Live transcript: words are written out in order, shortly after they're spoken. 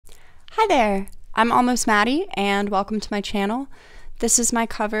Hi there, I'm Almost Maddie, and welcome to my channel. This is my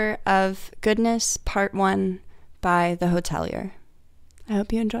cover of Goodness Part 1 by the Hotelier. I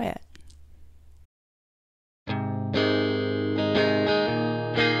hope you enjoy it.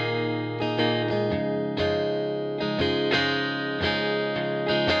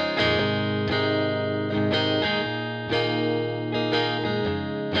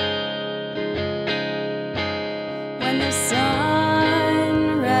 When the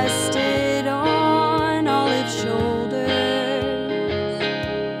sun rested on olive shoulders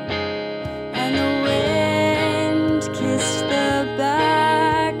and the wind kissed the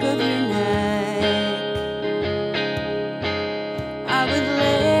back of your neck, I would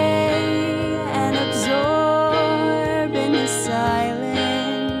lay and absorb in the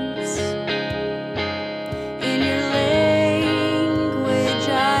silence. In your language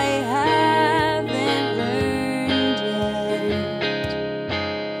I haven't learned yet.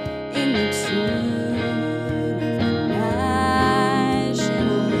 In the tune of the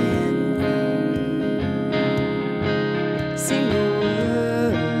national anthem, sing the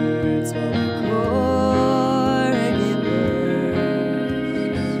words while we corrugate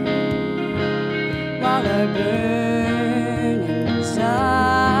birds, while our burning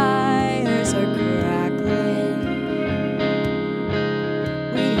desires are crackling.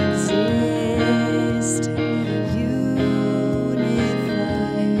 We exist in the unified verse.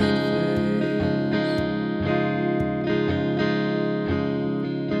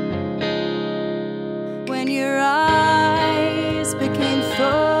 When your eyes became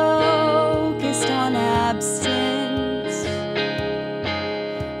focused on absence,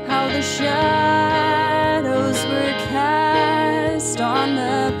 how the shadows were cast on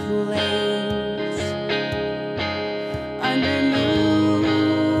the plains under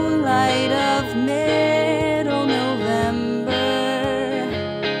moonlight of middle November.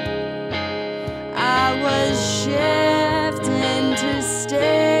 I was shifting to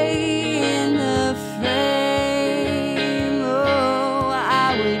stay in the frame. Oh,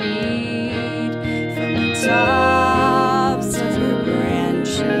 I would eat from the tops of your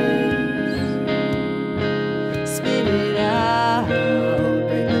branches, spit it out,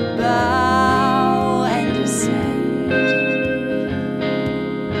 break the bough and descend.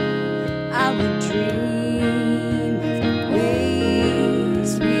 I would dream of the ways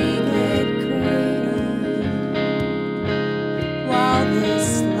we get cradled, while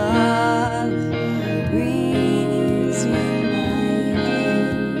this lullaby rings in my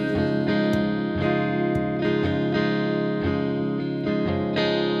head.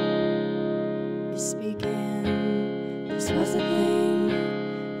 This began, this was a thing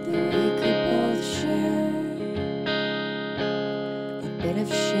that we could both share. A bit of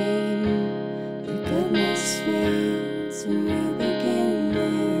shame, the goodness fades when we begin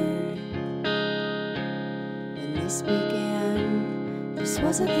there. When this began, this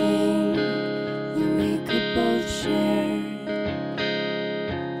was a thing that we could both share.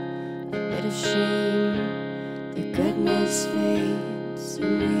 A bit of shame, the goodness fades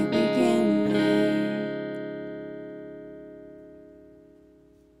when we begin there.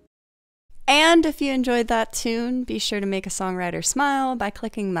 And if you enjoyed that tune, be sure to make a songwriter smile by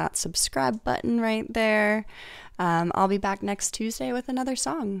clicking that subscribe button right there. I'll be back next Tuesday with another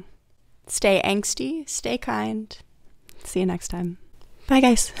song. Stay angsty, stay kind. See you next time. Bye,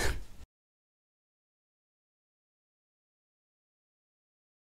 guys.